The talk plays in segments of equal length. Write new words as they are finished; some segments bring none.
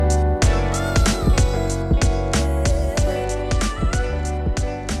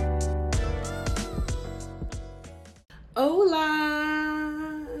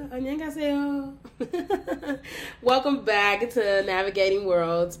welcome back to Navigating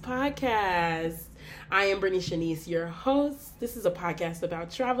Worlds podcast. I am Brittany Shanice, your host. This is a podcast about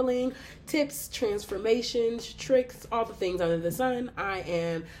traveling, tips, transformations, tricks, all the things under the sun. I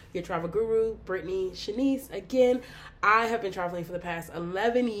am your travel guru, Brittany Shanice. Again, I have been traveling for the past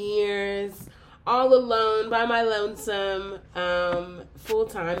 11 years, all alone, by my lonesome,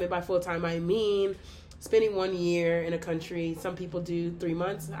 full-time. And by full-time, I mean spending 1 year in a country. Some people do 3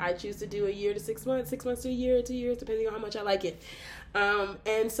 months. I choose to do a year to 6 months, 6 months to a year, 2 years, depending on how much I like it.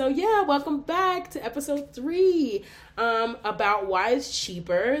 Welcome back to episode 3 about why it's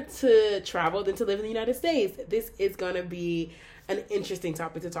cheaper to travel than to live in the United States. This is going to be an interesting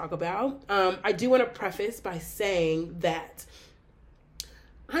topic to talk about. I do want to preface by saying that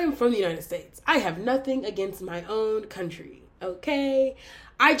I am from the United States. I have nothing against my own country, okay?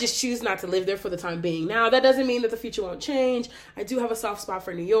 I just choose not to live there for the time being. Now, that doesn't mean that the future won't change. I do have a soft spot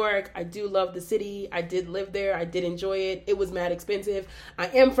for New York. I do love the city. I did live there. I did enjoy it. It was mad expensive. I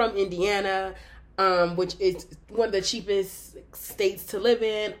am from Indiana, which is one of the cheapest states to live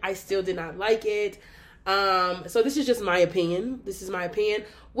in. I still did not like it. So this is just my opinion. This is my opinion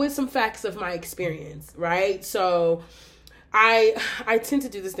with some facts of my experience, right? So I tend to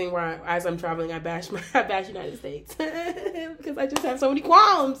do this thing where as I'm traveling, I bash United States because I just have so many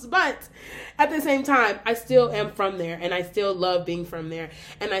qualms. But at the same time, I still am from there, and I still love being from there,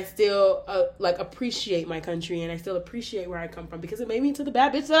 and I still appreciate my country, and I still appreciate where I come from because it made me into the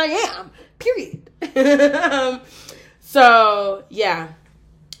bad bitch that I am. Period. So yeah.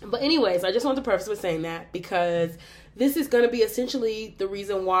 But anyways, I just want to preface with saying that because this is going to be essentially the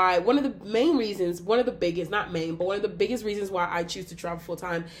reason why, one of the biggest reasons why I choose to travel full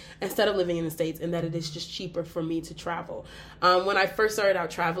time instead of living in the States, and that it is just cheaper for me to travel. When I first started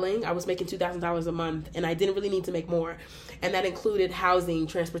out traveling, I was making $2,000 a month, and I didn't really need to make more. And that included housing,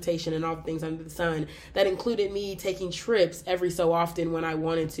 transportation, and all the things under the sun. That included me taking trips every so often when I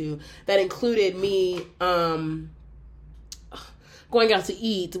wanted to. That included me, going out to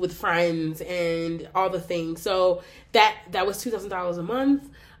eat with friends and all the things. So that was $2,000 a month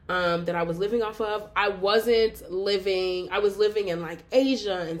that I was living off of. I was living in like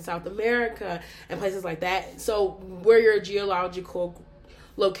Asia and South America and places like that. So where your geological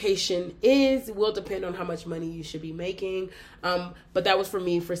location is will depend on how much money you should be making. But that was for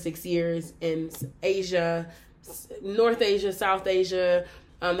me for 6 years in Asia, North Asia, South Asia.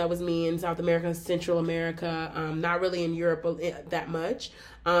 That was me in South America, Central America, not really in Europe that much.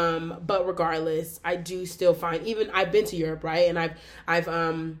 But regardless, I do still find, even I've been to Europe, right? And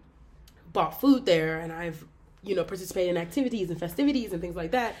I've bought food there, and I've, participated in activities and festivities and things like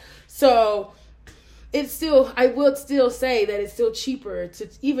that. So I would still say that it's still cheaper to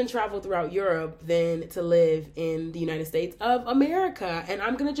even travel throughout Europe than to live in the United States of America. And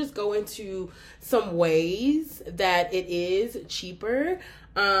I'm going to just go into some ways that it is cheaper.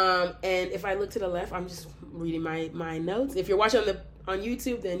 And if I look to the left, I'm just reading my notes. If you're watching on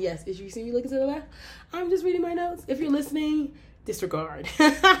YouTube, then yes, if you see me looking to the left, I'm just reading my notes. If you're listening, disregard. But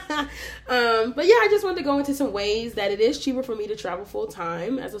yeah, I just wanted to go into some ways that it is cheaper for me to travel full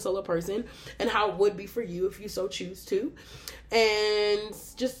time as a solo person, and how it would be for you if you so choose to, and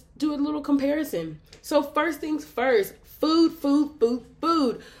just do a little comparison. So first things first, food.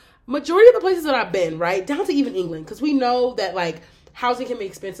 Majority of the places that I've been, right, down to even England, because we know that like housing can be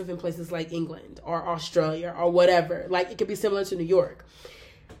expensive in places like England or Australia or whatever. Like it could be similar to New York.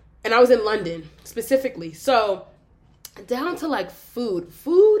 And I was in London specifically. So down to like food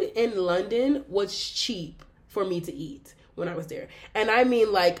in London was cheap for me to eat when I was there. And I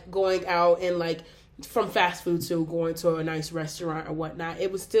mean like going out and like from fast food to going to a nice restaurant or whatnot,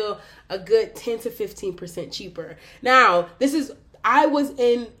 it was still a good 10 to 15% cheaper. Now, I was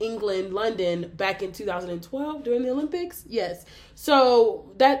in England, London, back in 2012 during the Olympics. Yes.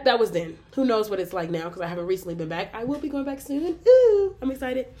 So that was then. Who knows what it's like now, because I haven't recently been back. I will be going back soon. Ooh, I'm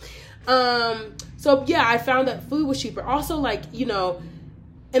excited. So yeah, I found that food was cheaper. Also, like, in a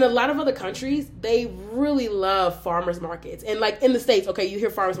lot of other countries, they really love farmers markets. And like in the States, okay, you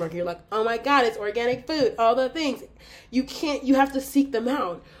hear farmers market, you're like, oh my God, it's organic food, all the things. You have to seek them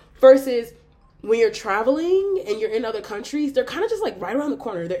out. Versus when you're traveling and you're in other countries, they're kind of just like right around the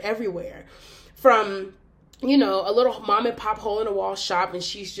corner. They're everywhere. From, a little mom and pop hole in a wall shop, and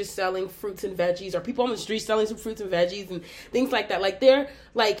she's just selling fruits and veggies, or people on the street selling some fruits and veggies and things like that. Like they're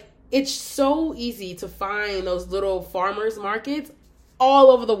like, it's so easy to find those little farmers markets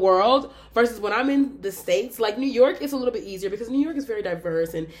all over the world, versus when I'm in the States, like New York, it's a little bit easier because New York is very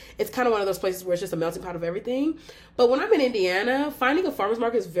diverse and it's kind of one of those places where it's just a melting pot of everything. But when I'm in Indiana, finding a farmer's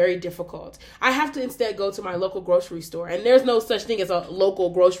market is very difficult. I have to instead go to my local grocery store, and there's no such thing as a local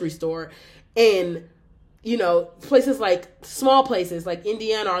grocery store in places like small places like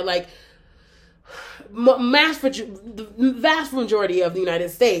Indiana or like the vast majority of the United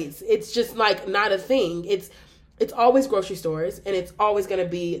States, it's just like not a thing. It's always grocery stores, and it's always going to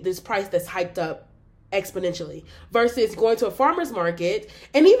be this price that's hiked up exponentially versus going to a farmer's market.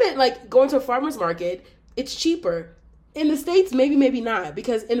 And even like going to a farmer's market, it's cheaper. In the States, maybe not,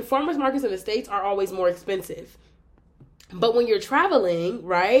 because in farmers markets in the States are always more expensive. But when you're traveling,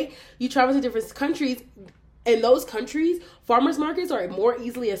 right, you travel to different countries. In those countries, farmers markets are more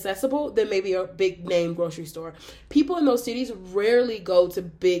easily accessible than maybe a big name grocery store. People in those cities rarely go to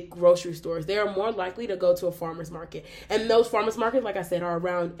big grocery stores. They are more likely to go to a farmer's market. And those farmers markets, like I said, are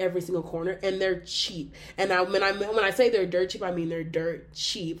around every single corner, and they're cheap. And when I say they're dirt cheap, I mean they're dirt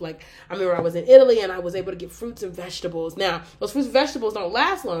cheap. Like, I remember I was in Italy and I was able to get fruits and vegetables. Now, those fruits and vegetables don't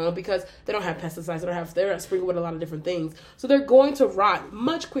last long because they don't have pesticides. They're sprinkled with a lot of different things. So they're going to rot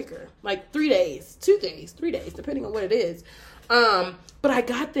much quicker, like 3 days, 2 days, 3 days, depending on what it is. But I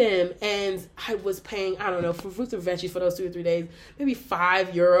got them and I was paying, I don't know, for fruits and veggies for those 2 or 3 days, maybe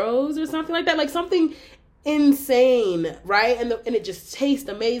 €5 or something like that. Like something insane, right? And it just tastes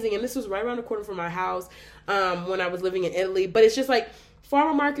amazing. And this was right around the corner from my house, when I was living in Italy. But it's just like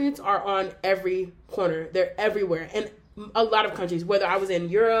farmer markets are on every corner. They're everywhere. And a lot of countries, whether I was in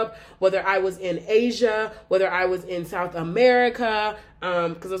Europe, whether I was in Asia, whether I was in South America,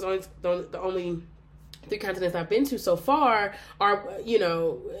 because those are the only 3 continents I've been to so far are,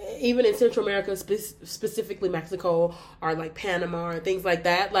 even in Central America, specifically Mexico or like Panama or things like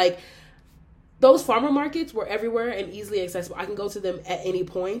that. Like those farmer markets were everywhere and easily accessible. I can go to them at any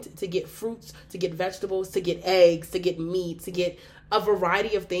point to get fruits, to get vegetables, to get eggs, to get meat, to get a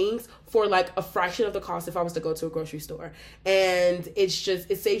variety of things for like a fraction of the cost if I was to go to a grocery store. And it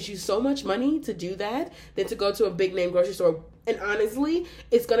saves you so much money to do that than to go to a big name grocery store. And honestly,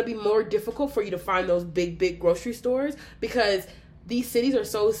 it's going to be more difficult for you to find those big grocery stores because these cities are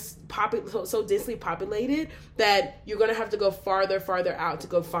so densely populated that you're going to have to go farther out to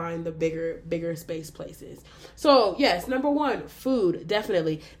go find the bigger space places. So yes, number 1, food,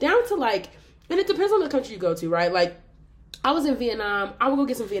 definitely. Down to like, and it depends on the country you go to, right? Like I was in Vietnam. I would go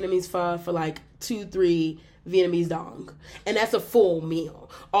get some Vietnamese pho for like 2-3 Vietnamese dong, and that's a full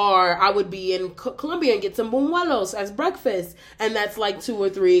meal. Or I would be in Colombia and get some buñuelos as breakfast, and that's like 2 or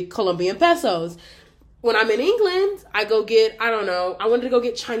 3 Colombian pesos. When I'm in England, I go get, I don't know, I wanted to go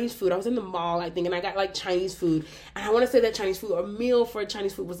get Chinese food. I was in the mall, I think, and I got like Chinese food. And I want to say that Chinese food, a meal for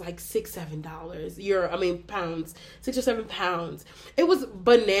Chinese food was like $6-7 pounds, 6 or 7 pounds. It was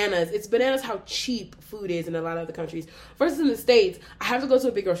bananas. It's bananas how cheap food is in a lot of other countries. Versus in the States, I have to go to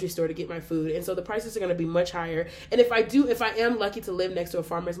a big grocery store to get my food. And so the prices are going to be much higher. And if I am lucky to live next to a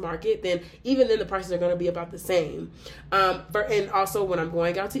farmer's market, then even then the prices are going to be about the same. And also when I'm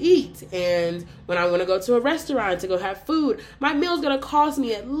going out to eat and when I want to go to a restaurant to go have food, my meal's gonna cost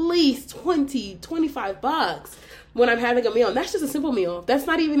me at least $20-25 when I'm having a meal. And that's just a simple meal. That's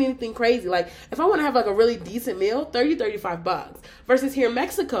not even anything crazy. Like if I want to have like a really decent meal, $30-35. Versus here in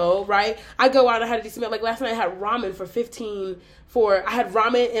Mexico, right? I go out and I had a decent meal. Like last night I had ramen I had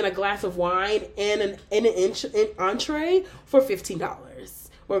ramen and a glass of wine and an entree for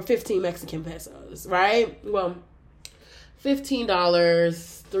 $15 or 15 Mexican pesos, right? Well,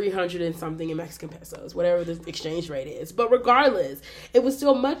 $15, 300 and something in Mexican pesos, whatever the exchange rate is. But regardless, it was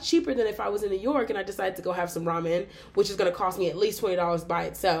still much cheaper than if I was in New York and I decided to go have some ramen, which is going to cost me at least $20 by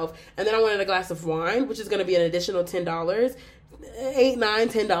itself. And then I wanted a glass of wine, which is going to be an additional $10, $8, $9,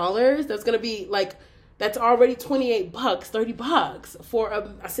 $10. That's going to be like, that's already $28, $30 for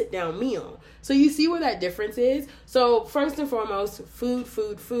a sit down meal. So you see where that difference is. So first and foremost, food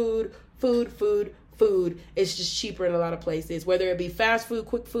is just cheaper in a lot of places, whether it be fast food,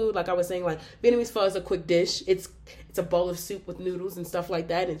 quick food. Like I was saying, like Vietnamese pho is a quick dish. It's a bowl of soup with noodles and stuff like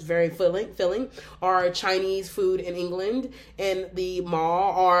that, and it's very filling. Or Chinese food in England in the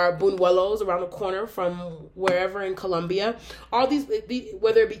mall, or buñuelos around the corner from wherever in Colombia. All these,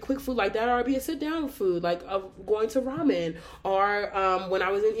 whether it be quick food like that, or it be a sit down food like going to ramen. Or when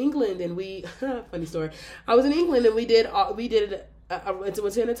I was in England and funny story, I was in England and we did I went to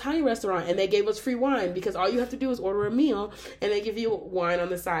an Italian restaurant and they gave us free wine because all you have to do is order a meal and they give you wine on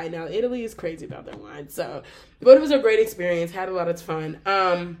the side. Now, Italy is crazy about their wine. But it was a great experience. Had a lot of fun.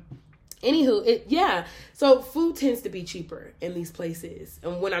 So food tends to be cheaper in these places.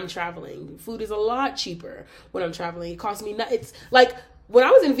 And when I'm traveling, food is a lot cheaper when I'm traveling. It costs me, it's like when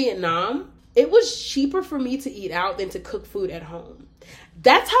I was in Vietnam, it was cheaper for me to eat out than to cook food at home.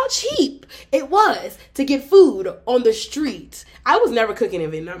 That's how cheap it was to get food on the street. I was never cooking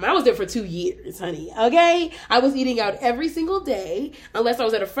in Vietnam. I was there for 2 years, honey. Okay? I was eating out every single day, unless I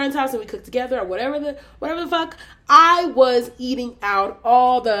was at a friend's house and we cooked together or whatever the fuck. I was eating out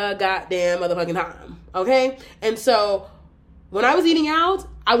all the goddamn motherfucking time. Okay? And so when I was eating out,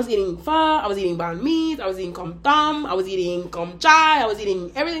 I was eating pho, I was eating banh mi, I was eating com tam, I was eating com chai, I was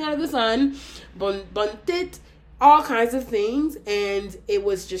eating everything under the sun, bon tit, all kinds of things, and it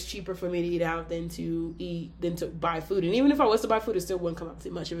was just cheaper for me to eat out than to buy food. And even if I was to buy food, it still wouldn't come up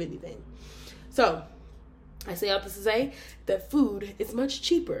to much of anything. So I say all this to say that food is much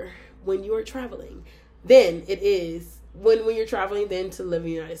cheaper when you're traveling than it is when you're traveling than to live in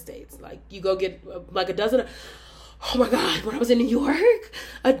the United States. Like, you go get like a dozen of, oh my God, when I was in New York,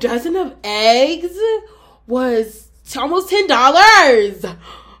 a dozen of eggs was almost $10.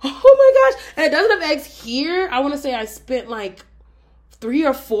 Oh my gosh. And a dozen of eggs here, I want to say I spent like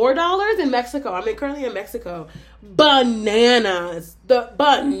 $3 or $4 in Mexico. I'm currently in Mexico. Bananas. The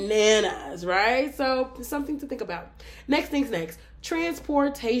bananas, right? So it's something to think about. Next things next.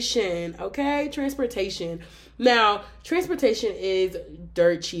 Transportation, okay? Transportation. Now, transportation is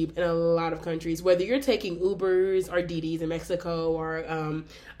dirt cheap in a lot of countries. Whether you're taking Ubers or Didis in Mexico or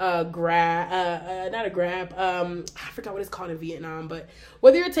Grab, I forgot what it's called in Vietnam, but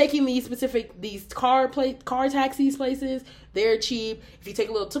whether you're taking these car taxis places, they're cheap. If you take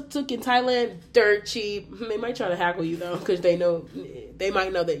a little tuk-tuk in Thailand, dirt cheap. They might try to hackle you though, because they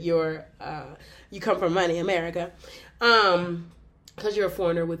might know that you come from money, America. Because you're a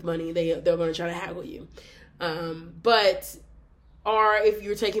foreigner with money, they're going to try to haggle you. Or if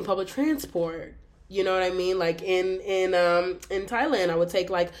you're taking public transport, you know what I mean? Like in Thailand, I would take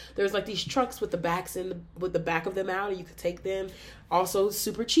there's these trucks with the backs with the back of them out, and you could take them. Also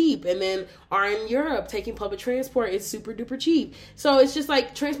super cheap. And then in Europe, taking public transport is super duper cheap. So it's just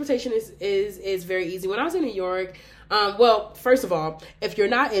transportation is very easy. When I was in New York, well, first of all, if you're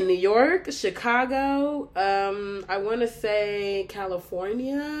not in New York, Chicago, I want to say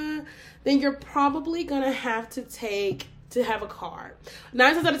California, then you're probably going to have to have a car.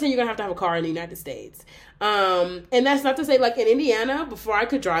 9 times out of 10, you're going to have a car in the United States. And that's not to say, in Indiana, before I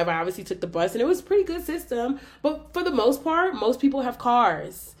could drive, I obviously took the bus, and it was a pretty good system. But for the most part, most people have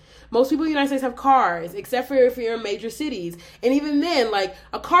cars. Most people in the United States have cars, except for if you're in major cities. And even then,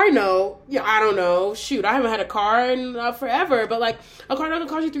 a car note, I don't know. Shoot, I haven't had a car in forever. But, a car note can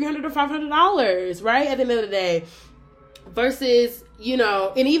cost you $300 or $500, right? At the end of the day. Versus,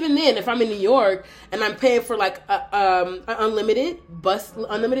 and even then, if I'm in New York and I'm paying for an unlimited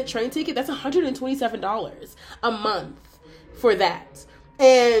train ticket, that's $127 a month for that.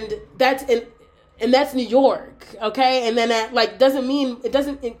 And that's New York, okay? And then that doesn't mean, it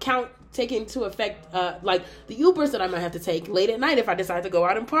doesn't count taking into effect the Ubers that I might have to take late at night if I decide to go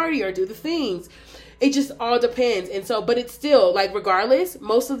out and party or do the things. It just all depends. And so, but it's still regardless,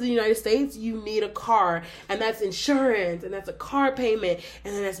 most of the United States, you need a car, and that's insurance, and that's a car payment,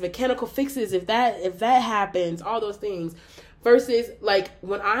 and then that's mechanical fixes if that happens, all those things. Versus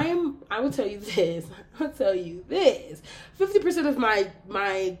when I will tell you this, 50% of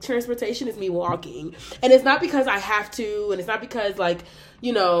my transportation is me walking. And it's not because I have to, and it's not because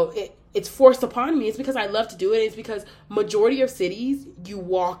it's forced upon me. It's because I love to do it. It's because majority of cities you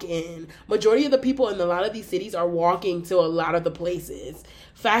walk in. Majority of the people in a lot of these cities are walking to a lot of the places.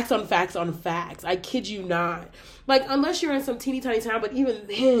 Facts on facts on facts. I kid you not. Unless you're in some teeny tiny town, but even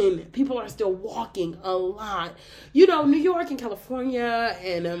then, people are still walking a lot. New York and California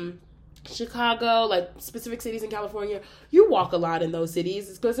and Chicago, specific cities in California, you walk a lot in those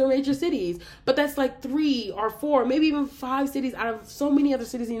cities because they're major cities. But that's 3 or 4, maybe even 5 cities out of so many other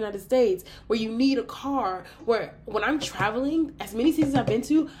cities in the United States where you need a car. Where when I'm traveling, as many cities I've been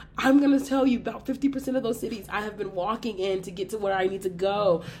to, I'm going to tell you about 50% of those cities I have been walking in to get to where I need to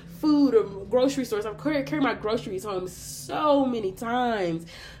go. Food or grocery stores. I've carried my groceries home so many times.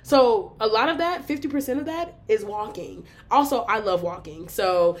 So a lot of that, 50% of that is walking. Also, I love walking.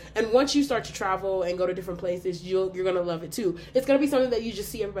 So, and once you start to travel and go to different places, you're going to love it too. It's going to be something that you just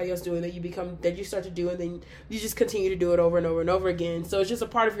see everybody else doing, that you start to do, and then you just continue to do it over and over and over again. So it's just a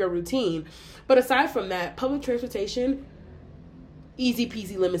part of your routine. But aside from that, public transportation, easy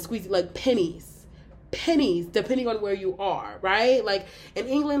peasy lemon squeezy, pennies depending on where you are, right? In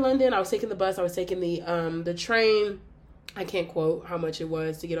England, London, I was taking the bus, I was taking the train. I can't quote how much it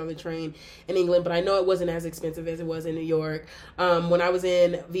was to get on the train in England, but I know it wasn't as expensive as it was in New York. When I was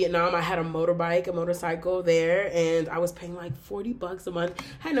in Vietnam, I had a motorcycle there, and I was paying $40 a month.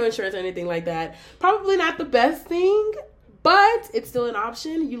 I had no insurance or anything like that. Probably not the best thing, But it's still an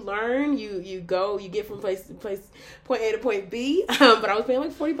option. You learn, you go, you get from place to place, point A to point B. But I was paying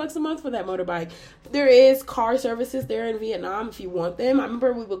like $40 a month for that motorbike. There is car services there in Vietnam if you want them. I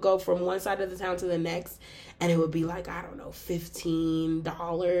remember we would go from one side of the town to the next, and it would be like, I don't know,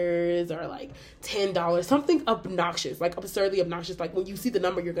 $15 or like $10, something obnoxious, like absurdly obnoxious. Like when you see the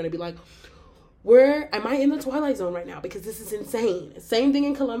number, you're going to be like, where am I in the Twilight Zone right now? Because this is insane. Same thing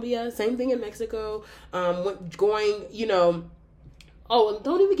in Colombia, same thing in Mexico. Going, oh, and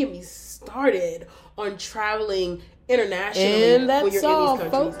don't even get me started on traveling internationally. And that's when you're all, in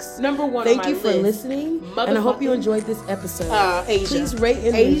these countries. folks. Number one, thank on you my for list, listening, and I hope you enjoyed this episode. Asia. Please rate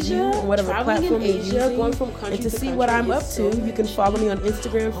and review on whatever platform you're using. Going from country and to see country what I'm up so to, you can follow me on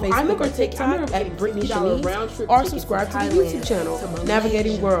Instagram, Facebook, or TikTok at Brittany Shanice, or subscribe to the YouTube channel,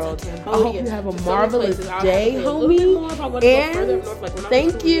 Navigating World. I hope you have a marvelous day, homie, and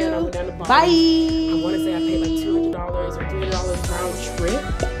thank you. Bye. I want to say I paid like $200 or $300 round trip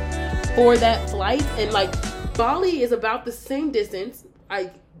for that flight, and like Bali is about the same distance.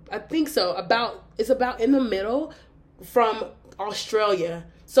 I think so. It's about in the middle from Australia.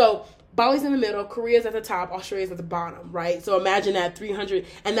 So Bali's in the middle, Korea's at the top, Australia's at the bottom, right? So imagine that 300,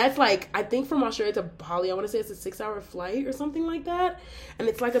 and that's like, I think from Australia to Bali, I want to say it's a 6-hour flight or something like that, and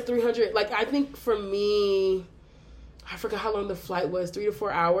it's like a 300. Like I think for me, I forgot how long the flight was, 3 to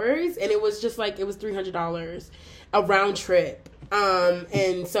 4 hours, and it was just like it was $300 a round trip.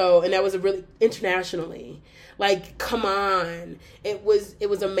 And that was a really internationally. Like, come on. It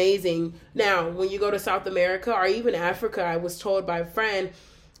was amazing. Now, when you go to South America or even Africa, I was told by a friend,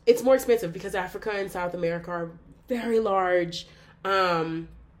 it's more expensive because Africa and South America are very large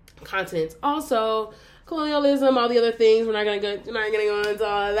continents. Also, colonialism, all the other things, we're not gonna go into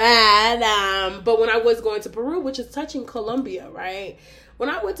all that. But when I was going to Peru, which is touching Colombia, right? When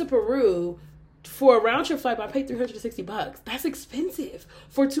I went to Peru, for a round trip flight, I paid $360. That's expensive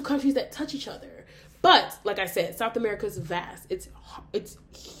for two countries that touch each other. But like I said, South America is vast. It's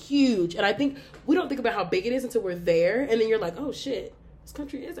huge, and I think we don't think about how big it is until we're there, and then you're like, oh shit, this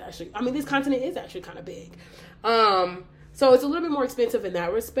continent is actually kind of big. So it's a little bit more expensive in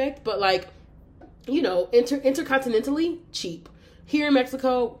that respect, but like, intercontinentally cheap. Here in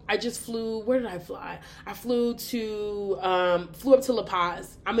Mexico, I just flew. Where did I fly? I flew up to La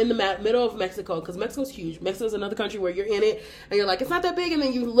Paz. I'm in the middle of Mexico because Mexico's huge. Mexico's another country where you're in it and you're like, it's not that big, and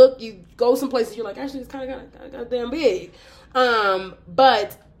then you go some places, you're like, actually, it's kind of damn big.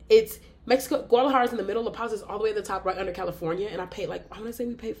 But it's Mexico. Guadalajara's in the middle. La Paz is all the way at the top, right under California, and I paid we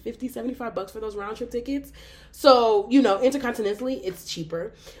paid $50-$75 for those round trip tickets. So intercontinentally, it's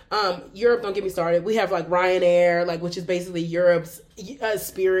cheaper. Europe, don't get me started. We have like Ryanair, which is basically Europe's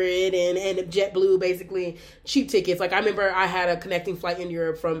Spirit and JetBlue, basically cheap tickets. Like I remember I had a connecting flight in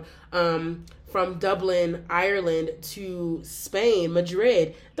Europe from Dublin, Ireland to Spain,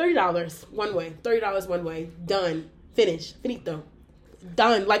 Madrid, $30 one way, done, finito.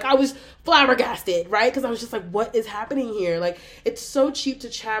 Done. Like I was flabbergasted, right? Because I was just like, what is happening here? Like it's so cheap to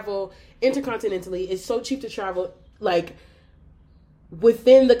travel intercontinentally. It's so cheap to travel like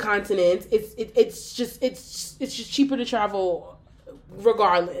within the continent. It's just cheaper to travel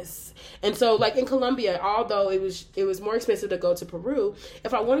regardless. And so like in Colombia, although it was more expensive to go to Peru,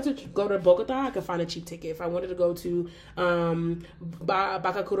 if I wanted to go to Bogota, I could find a cheap ticket. If I wanted to go to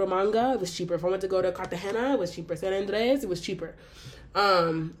Bucaramanga, it was cheaper. If I wanted to go to Cartagena, it was cheaper. San Andres, it was cheaper.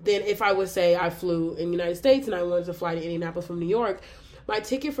 Then if I would say I flew in the United States and I wanted to fly to Indianapolis from New York, my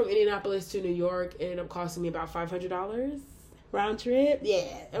ticket from Indianapolis to New York ended up costing me about $500 round trip.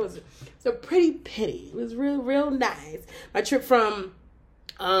 Yeah, it was a pretty penny. It was real nice. My trip from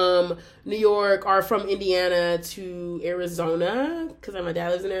New York or from Indiana to Arizona, because my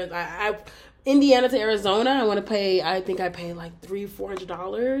dad lives in Arizona. Indiana to Arizona, I think I paid like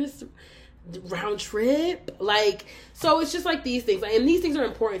 $300-$400 round trip. So it's just like these things, and these things are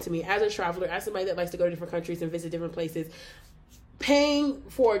important to me as a traveler, as somebody that likes to go to different countries and visit different places. Paying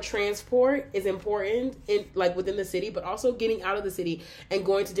for transport is important within the city, but also getting out of the city and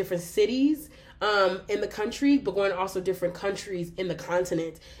going to different cities in the country, but going to also different countries in the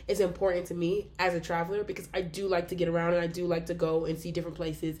continent is important to me as a traveler, because I do like to get around and I do like to go and see different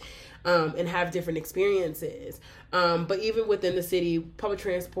places and have different experiences. But even within the city, public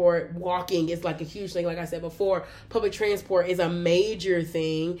transport, walking is like a huge thing. Like I said before, public transport is a major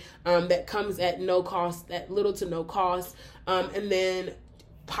thing that comes at no cost, at little to no cost. And then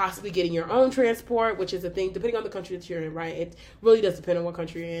possibly getting your own transport, which is a thing depending on the country that you're in, right? It really does depend on what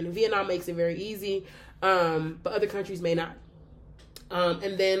country you're in. Vietnam makes it very easy, but other countries may not.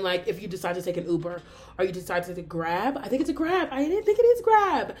 And then, like, if you decide to take an Uber or you decide to take a Grab, I think it's a Grab. I didn't think it is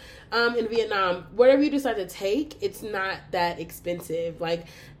Grab. In Vietnam, whatever you decide to take, it's not that expensive. Like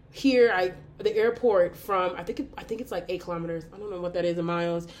here, the airport from I think it's like 8 kilometers. I don't know what that is in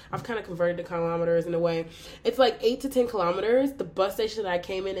miles. I've kind of converted to kilometers in a way. It's like 8 to 10 kilometers. The bus station that I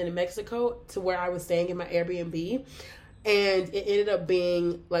came in Mexico to where I was staying in my Airbnb, and it ended up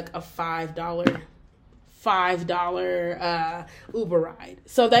being like a $5 Uber ride.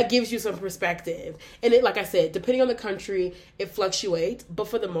 So that gives you some perspective. And it, like I said, depending on the country, it fluctuates, but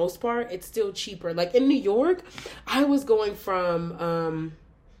for the most part, it's still cheaper. Like in New York, I was going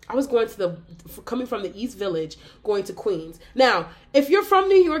coming from the East Village, going to Queens. Now, if you're from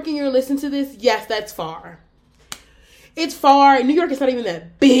New York and you're listening to this, yes, that's far. It's far. New York is not even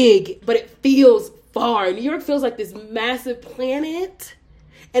that big, but it feels far. New York feels like this massive planet.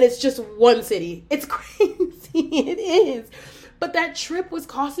 And it's just one city. It's crazy. It is. But that trip was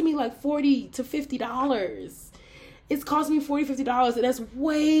costing me like $40 to $50. It's costing me $40, $50. And that's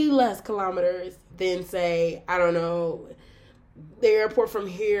way less kilometers than, say, I don't know, the airport from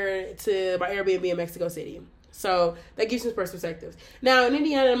here to my Airbnb in Mexico City. So that gives you some perspectives. Now, in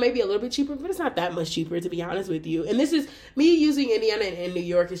Indiana, it may be a little bit cheaper, but it's not that much cheaper, to be honest with you. And this is me using Indiana and New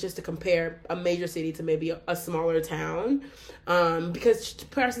York is just to compare a major city to maybe a smaller town, because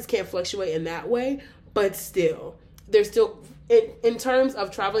prices can't fluctuate in that way. But still, there's still, in terms of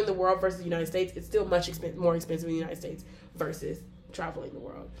traveling the world versus the United States, it's still much more expensive in the United States versus traveling the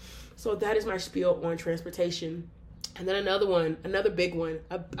world. So that is my spiel on transportation. And then another big one,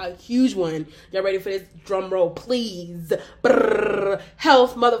 a huge one. Y'all ready for this? Drum roll, please. Brrr.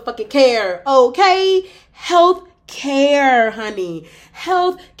 Health motherfucking care. Okay? Health care, honey.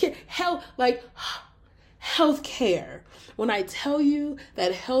 Health care. Health care. When I tell you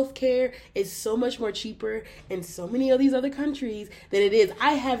that health care is so much more cheaper in so many of these other countries than it is.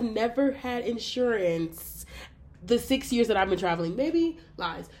 I have never had insurance the 6 years that I've been traveling. Maybe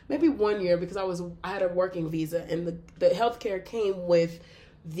 1 year, because I had a working visa, and the healthcare came with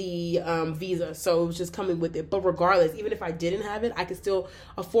the visa, so it was just coming with it. But regardless, even if I didn't have it, I could still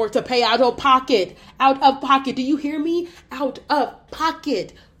afford to pay out of pocket. Do you hear me? Out of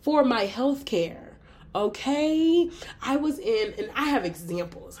pocket for my healthcare. Okay, I was in, and I have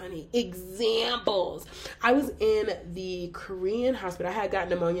examples, honey, examples. I was in the Korean hospital. I had gotten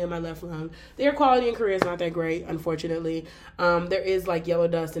pneumonia in my left lung. The air quality in Korea is not that great, unfortunately. There is like yellow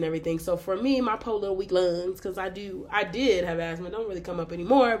dust and everything. So for me, my poor little weak lungs, because I did have asthma, don't really come up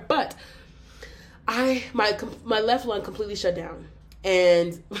anymore, but my left lung completely shut down.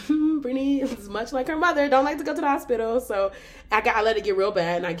 And Brittany is much like her mother, don't like to go to the hospital. So I let it get real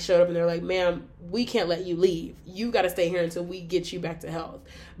bad, and I showed up, and they're like, ma'am, we can't let you leave. You got to stay here until we get you back to health,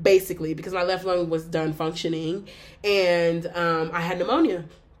 basically, because my left lung was done functioning, and I had pneumonia.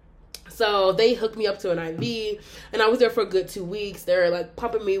 So they hooked me up to an IV, and I was there for a good 2 weeks. They're like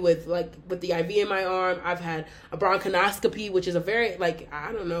pumping me with the IV in my arm. I've had a bronchonoscopy, which is a very,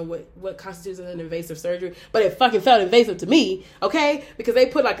 I don't know what constitutes an invasive surgery, but it fucking felt invasive to me, okay? Because they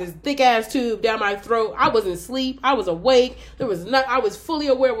put like this thick ass tube down my throat. I was in sleep. I was awake. I was fully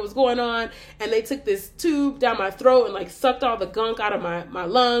aware of what was going on, and they took this tube down my throat and like sucked all the gunk out of my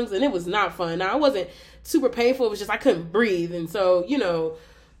lungs, and it was not fun. Now, it wasn't super painful. It was just I couldn't breathe, and so,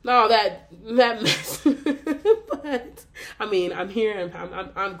 no, that mess. But I mean, I'm here, and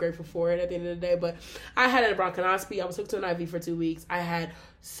I'm grateful for it at the end of the day. But I had a bronchonoscopy. I was hooked to an IV for 2 weeks. I had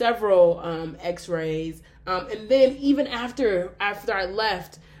several X-rays, and then even after I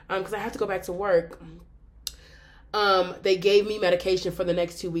left, because I had to go back to work, they gave me medication for the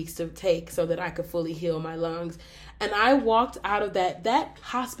next 2 weeks to take so that I could fully heal my lungs. And I walked out of that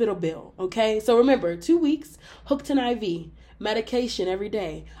hospital bill. Okay, so remember, 2 weeks hooked to an IV. Medication every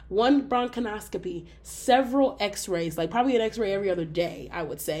day, 1 bronchonoscopy, several X-rays, like probably an X-ray every other day, I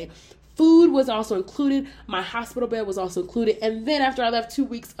would say. Food was also included. My hospital bed was also included. And then after I left, 2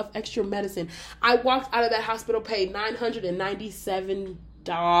 weeks of extra medicine. I walked out of that hospital paid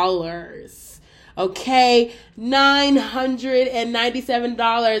 $997. Okay,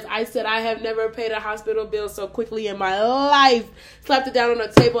 $997. I said I have never paid a hospital bill so quickly in my life. Slapped it down on the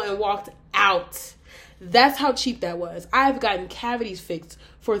table and walked out. That's how cheap that was. I've gotten cavities fixed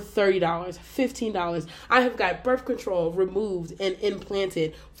for $30, $15. I have got birth control removed and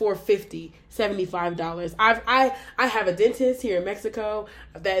implanted for $50, $75. I have a dentist here in Mexico.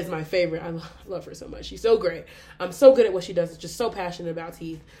 That is my favorite. I love her so much. She's so great. I'm so good at what she does. Just so passionate about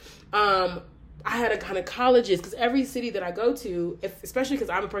teeth. I had a gynecologist, because every city that I go to, especially because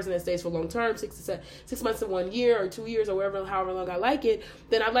I'm a person that stays for long term, 6 months to 1 year or 2 years or however long I like it,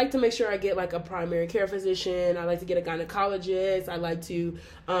 then I like to make sure I get like a primary care physician. I like to get a gynecologist. I like to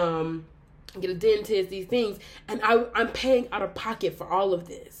get a dentist, these things. And I'm paying out of pocket for all of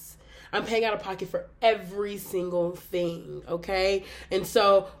this. I'm paying out of pocket for every single thing, okay? And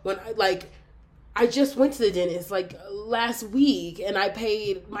so when I just went to the dentist like last week, and I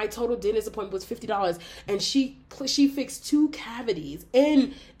paid, my total dentist appointment was $50, and she fixed 2 cavities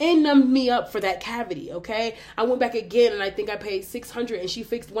and numbed me up for that cavity. Okay, I went back again, and I think I paid $600, and she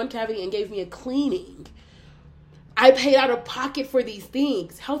fixed 1 cavity and gave me a cleaning. I paid out of pocket for these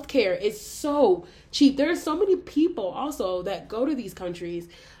things. Healthcare is so cheap. There are so many people also that go to these countries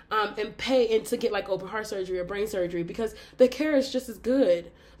and pay to get like open heart surgery or brain surgery, because the care is just as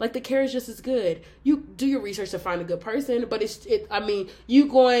good. Like, the care is just as good. You do your research to find a good person, but you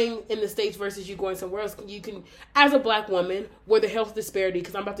going in the States versus you going somewhere else, you can, as a Black woman, where the health disparity,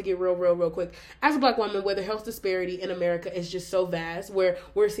 because I'm about to get real quick, as a Black woman, where the health disparity in America is just so vast, where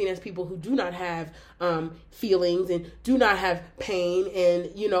we're seen as people who do not have feelings and do not have pain,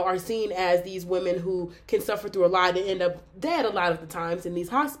 and, are seen as these women who can suffer through a lot and end up dead a lot of the times in these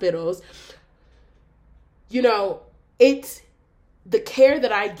hospitals. The care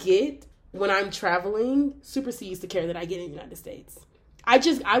that I get when I'm traveling supersedes the care that I get in the United States. I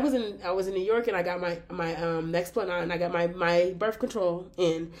was in New York, and I got my Nexplanon, and I got my birth control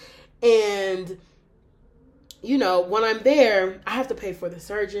in, and when I'm there, I have to pay for the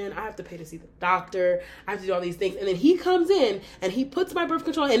surgeon, I have to pay to see the doctor, I have to do all these things, and then he comes in and he puts my birth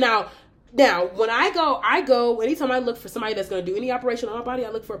control in. Now, when I go, anytime I look for somebody that's going to do any operation on my body, I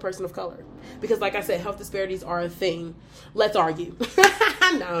look for a person of color. Because like I said, health disparities are a thing. Let's argue.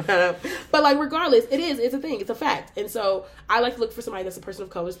 No. But regardless, it's a thing. It's a fact. And so I like to look for somebody that's a person of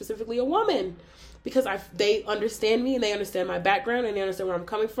color, specifically a woman. Because they understand me, and they understand my background, and they understand where I'm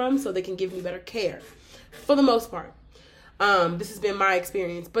coming from, so they can give me better care. For the most part. This has been my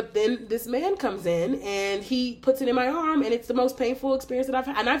experience. But then this man comes in, and he puts it in my arm, and it's the most painful experience that I've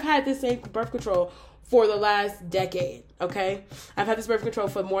had. And I've had this same birth control for the last decade, okay? I've had this birth control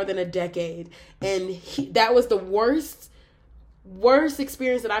for more than a decade. And that was the worst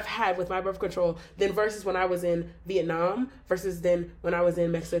experience that I've had with my birth control versus when I was in Vietnam versus then when I was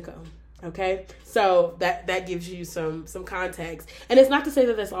in Mexico. Okay, so that gives you some context, and it's not to say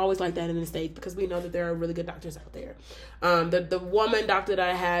that that's always like that in the States, because we know that there are really good doctors out there. The woman doctor that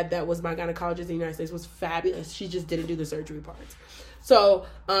I had that was my gynecologist in the United States was fabulous. She just didn't do the surgery parts. So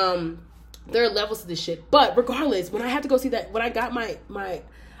there are levels to this shit. But regardless, when I had to go see that, when I got my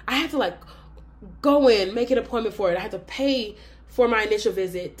I had to go in, make an appointment for it. I had to pay for my initial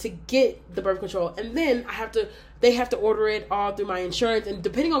visit to get the birth control, and then they have to order it all through my insurance, and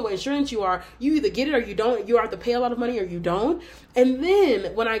depending on what insurance you are, you either get it or you don't. You have to pay a lot of money or you don't. And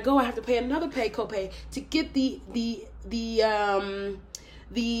then when I go, I have to pay another copay to get the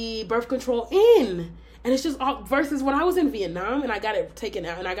birth control in. And it's just all, versus when I was in Vietnam and I got it taken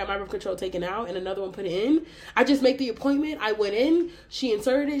out, and I got my birth control taken out and another one put in. I just make the appointment. I went in, she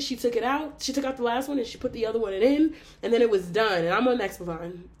inserted it, she took it out. She took out the last one and she put the other one in, and then it was done. And I'm on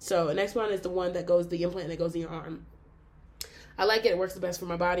Nexplanon. So Nexplanon is the one that goes, the implant that goes in your arm. I like it. It works the best for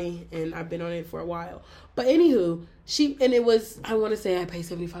my body, and I've been on it for a while. But anywho, I want to say I paid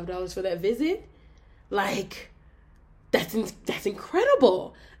 $75 for that visit. That's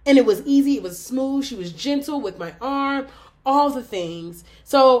incredible. And it was easy. It was smooth. She was gentle with my arm, all the things.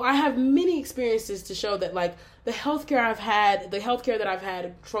 So I have many experiences to show that the healthcare that I've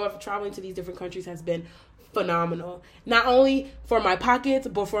had traveling to these different countries has been phenomenal. Not only for my pockets,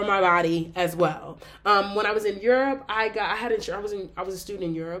 but for my body as well. When I was in Europe, I had insurance. I was a student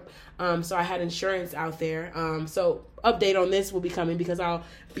in Europe, so I had insurance out there. So update on this will be coming because I'll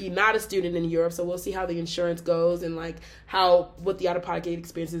be not a student in Europe. So we'll see how the insurance goes and what the out-of-pocket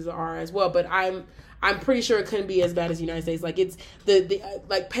expenses are as well. But I'm pretty sure it couldn't be as bad as the United States. It's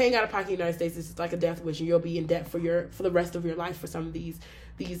the paying out of pocket in the United States is like a death wish, and you'll be in debt for the rest of your life for some of these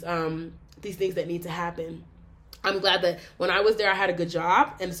things that need to happen. I'm glad that when I was there, I had a good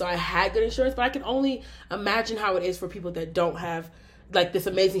job, and so I had good insurance, but I can only imagine how it is for people that don't have this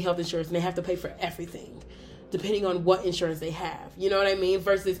amazing health insurance, and they have to pay for everything depending on what insurance they have. You know what I mean?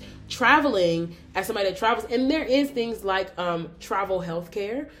 Versus traveling as somebody that travels. And there is things like travel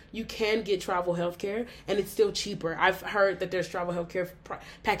healthcare. You can get travel healthcare, and it's still cheaper. I've heard that there's travel healthcare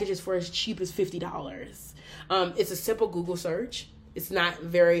packages for as cheap as $50. It's a simple Google search. It's not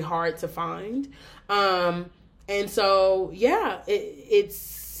very hard to find. And so, yeah,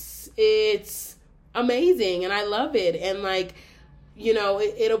 it's amazing, and I love it. And you know,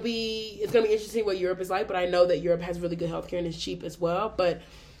 it's going to be interesting what Europe is like, but I know that Europe has really good healthcare and is cheap as well. But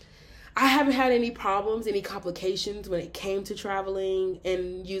I haven't had any problems, any complications when it came to traveling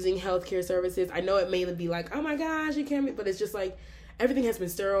and using healthcare services. I know it may be like, oh my gosh, you can't, but it's just like, everything has been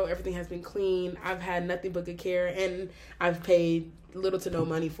sterile, everything has been clean. I've had nothing but good care, and I've paid little to no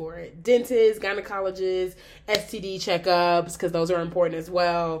money for it. Dentists, gynecologists, STD checkups, because those are important as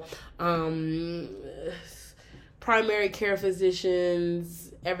well. Primary care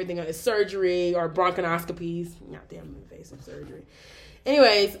physicians, everything, surgery or bronchonoscopies. Not damn invasive surgery.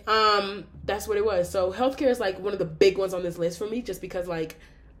 Anyways, that's what it was. So healthcare is like one of the big ones on this list for me, just because like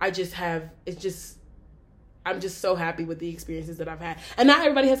I'm just so happy with the experiences that I've had. And not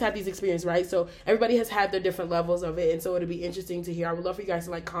everybody has had these experiences, right? So everybody has had their different levels of it. And so it'll be interesting to hear. I would love for you guys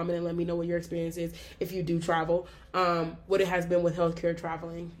to like comment and let me know what your experience is if you do travel, what it has been with healthcare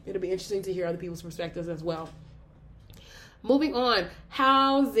traveling. It'll be interesting to hear other people's perspectives as well. Moving on,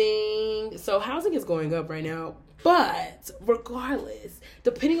 housing. So housing is going up right now. But regardless,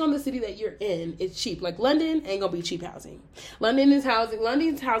 depending on the city that you're in, it's cheap. Like London ain't gonna be cheap housing. London's housing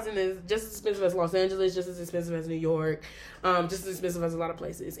is just as expensive as Los Angeles, just as expensive as New York, just as expensive as a lot of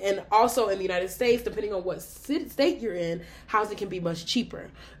places. And also in the United States, depending on what state you're in, housing can be much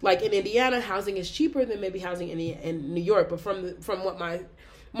cheaper. Like in Indiana, housing is cheaper than maybe housing in New York. But from what my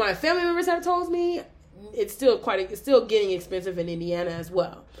family members have told me, it's still getting expensive in Indiana as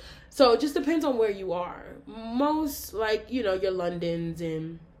well. So it just depends on where you are. Most, like, you know, your Londons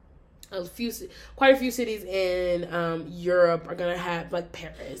and quite a few cities in Europe are going to have, like,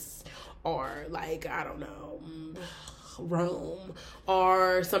 Paris or, like, I don't know, Rome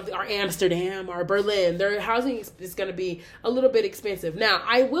or something, or Amsterdam or Berlin. Their housing is going to be a little bit expensive. Now,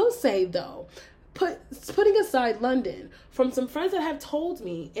 I will say, though, putting aside London, from some friends that have told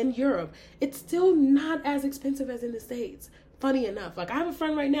me in Europe, it's still not as expensive as in the States. Funny enough, like I have a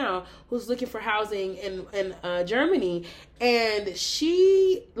friend right now who's looking for housing in Germany, and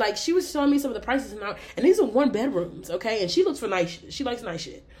she was showing me some of the prices now, and these are 1 bedrooms, okay, and she looks for she likes nice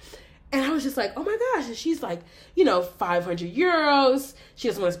shit, and I was just like, oh my gosh, and she's like, you know, 500 euros. She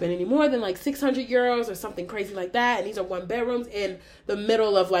doesn't want to spend any more than like 600 euros or something crazy like that, and these are 1 bedrooms in the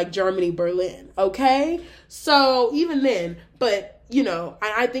middle of like Germany, Berlin, okay, so even then, but you know,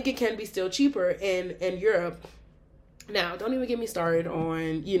 I think it can be still cheaper in Europe. Now, don't even get me started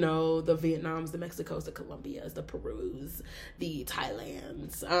on, you know, the Vietnams, the Mexicos, the Colombias, the Perus, the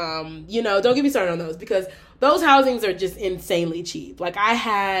Thailands. You know, don't get me started on those, because those housings are just insanely cheap. Like I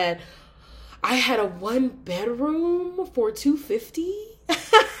had a 1 bedroom for $250.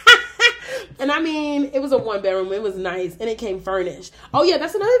 And I mean, it was a 1 bedroom. It was nice, and it came furnished. Oh yeah,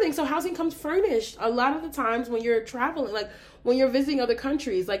 that's another thing. So housing comes furnished a lot of the times when you're traveling, like when you're visiting other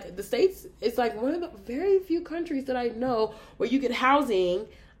countries. Like the States, it's like one of the very few countries that I know where you get housing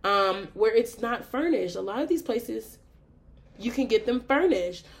where it's not furnished. A lot of these places, you can get them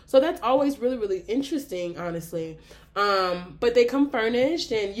furnished. So that's always really, really interesting, honestly. But they come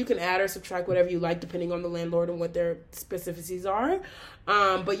furnished, and you can add or subtract whatever you like depending on the landlord and what their specificities are.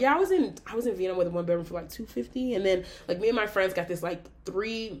 But yeah, I was in Vienna with a 1 bedroom for like $250, and then like me and my friends got this like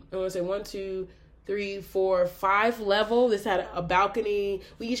 5 level. This had a balcony.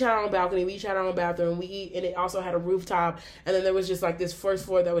 We each had our own balcony. We each had our own bathroom. And it also had a rooftop. And then there was just like this first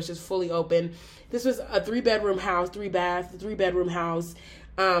floor that was just fully open. This was a 3-bedroom house, 3-bedroom house.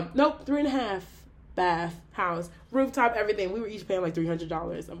 3.5 bath house, rooftop, everything. We were each paying like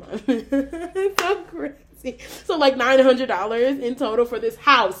 $300 a month. It's so crazy. So like $900 in total for this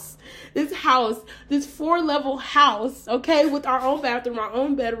house, this 4-level house, okay, with our own bathroom, our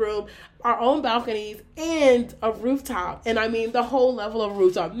own bedroom, our own balconies, and a rooftop. And I mean the whole level of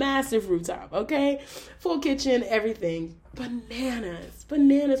rooftop, massive rooftop, okay, full kitchen, everything.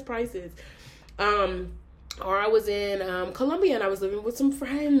 Bananas prices. Or I was in Colombia, and I was living with some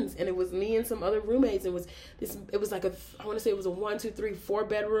friends, and it was me and some other roommates. It was like I want to say it was a 1, 2, 3, 4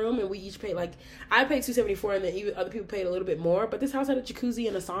 bedroom, and we each paid like, I paid $274, and then even other people paid a little bit more. But this house had a jacuzzi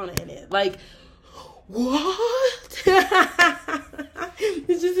and a sauna in it. Like, what?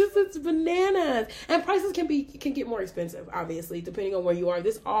 It's bananas. And prices can get more expensive, obviously, depending on where you are.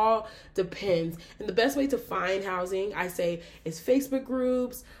 This all depends. And the best way to find housing, I say, is Facebook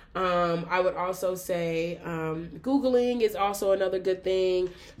groups. I would also say Googling is also another good thing.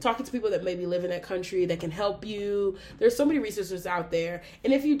 Talking to people that maybe live in that country that can help you. There's so many resources out there.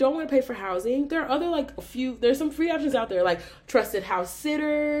 And if you don't want to pay for housing, there are other there's some free options out there, like trusted house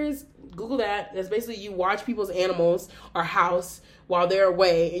sitters. Google that. That's basically you watch people's animals or house while they're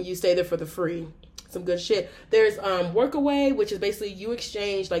away, and you stay there for the free. some good shit. There's Workaway, which is basically you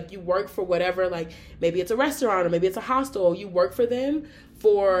exchange, like you work for whatever, like maybe it's a restaurant or maybe it's a hostel. You work for them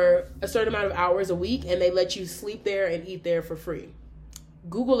for a certain amount of hours a week, and they let you sleep there and eat there for free.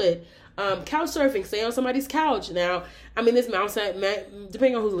 Google it. Couch surfing, stay on somebody's couch. Now, I mean, this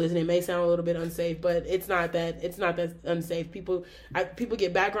depending on who's listening, it may sound a little bit unsafe, but it's not that unsafe. People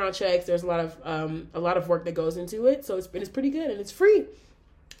get background checks. There's a lot of work that goes into it, so it's pretty good and it's free.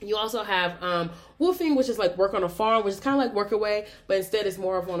 You also have woofing, which is like work on a farm, which is kind of like Workaway, but instead it's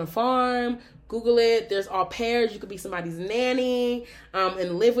more of on a farm. Google it. There's au pairs. You could be somebody's nanny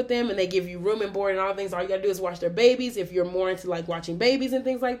and live with them, and they give you room and board and all things. All you gotta do is watch their babies if you're more into like watching babies and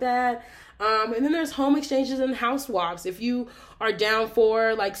things like that. And then there's home exchanges and house swaps. If you are down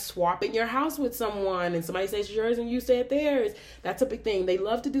for like swapping your house with someone and somebody stays at yours and you stay at theirs, that's a big thing. They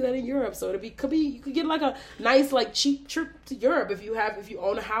love to do that in Europe. So you could get like a nice like cheap trip to Europe if you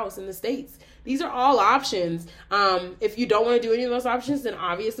own a house in the States. These are all options. If you don't want to do any of those options, then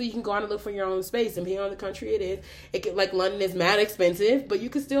obviously you can go out and look for your own space. And depending on the country it is, like London is mad expensive, but you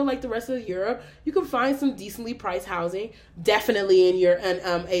can still, like the rest of Europe, you can find some decently priced housing. Definitely in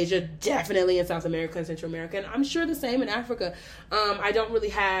Asia, definitely in South America and Central America, and I'm sure the same in Africa. I haven't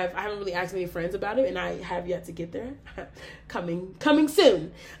really asked many friends about it, and I have yet to get there. coming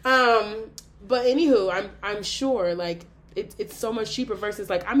soon. But anywho, I'm sure like it's so much cheaper versus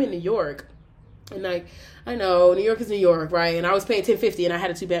like I'm in New York. And like, I know New York is New York, right? And I was paying $10.50, and I had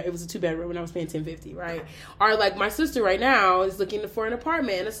it was a 2-bedroom, and I was paying $10.50, right? Or like my sister right now is looking for an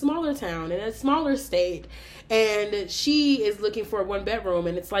apartment in a smaller town in a smaller state, and she is looking for a 1-bedroom,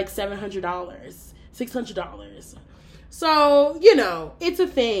 and it's like $700, $600. So it's a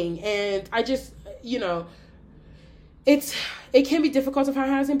thing, and I just it can be difficult to find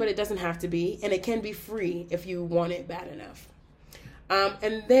housing, but it doesn't have to be, and it can be free if you want it bad enough.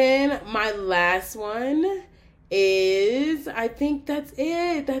 And then my last one is, I think that's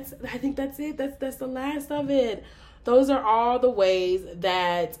it. That's the last of it. Those are all the ways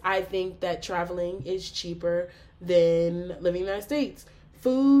that I think that traveling is cheaper than living in the United States.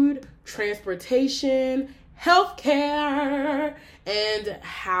 Food, transportation, healthcare, and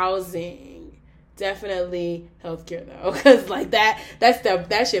housing. Definitely healthcare though, because like that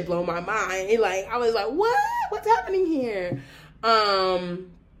shit blow my mind. Like I was like, what's happening here?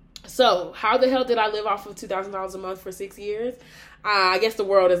 So how the hell did I live off of $2,000 a month for 6 years? I guess the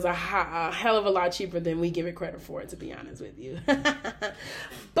world is a hell of a lot cheaper than we give it credit for, to be honest with you.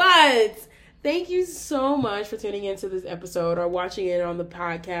 But thank you so much for tuning into this episode or watching it on the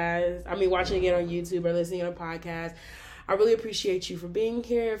podcast. I mean, watching it on YouTube or listening on a podcast. I really appreciate you for being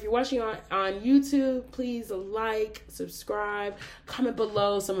here. If you're watching on YouTube, please like, subscribe, comment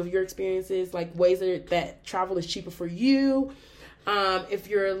below some of your experiences, like ways that travel is cheaper for you. If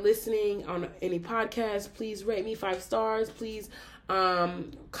you're listening on any podcast, please rate me 5 stars. Please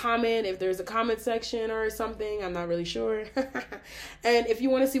comment if there's a comment section or something. I'm not really sure. And if you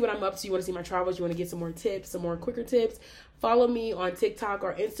want to see what I'm up to, you want to see my travels, you want to get some more tips, some more quicker tips, follow me on TikTok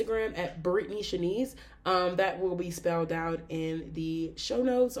or Instagram at Brittany Shanice. That will be spelled out in the show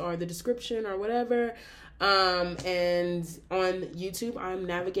notes or the description or whatever. And on YouTube, I'm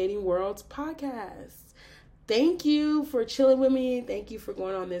Navigating Worlds Podcast. Thank you for chilling with me. Thank you for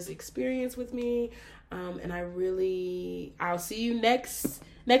going on this experience with me. And I'll see you next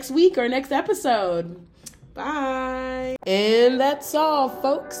week or next episode. Bye. And that's all,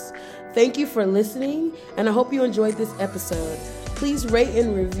 folks. Thank you for listening, and I hope you enjoyed this episode. Please rate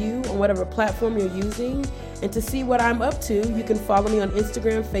and review on whatever platform you're using. And to see what I'm up to, you can follow me on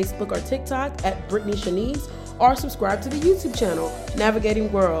Instagram, Facebook, or TikTok at Brittany Shanice, or subscribe to the YouTube channel, Navigating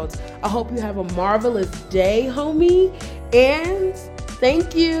Worlds. I hope you have a marvelous day, homie, and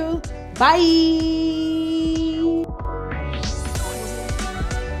thank you. Bye.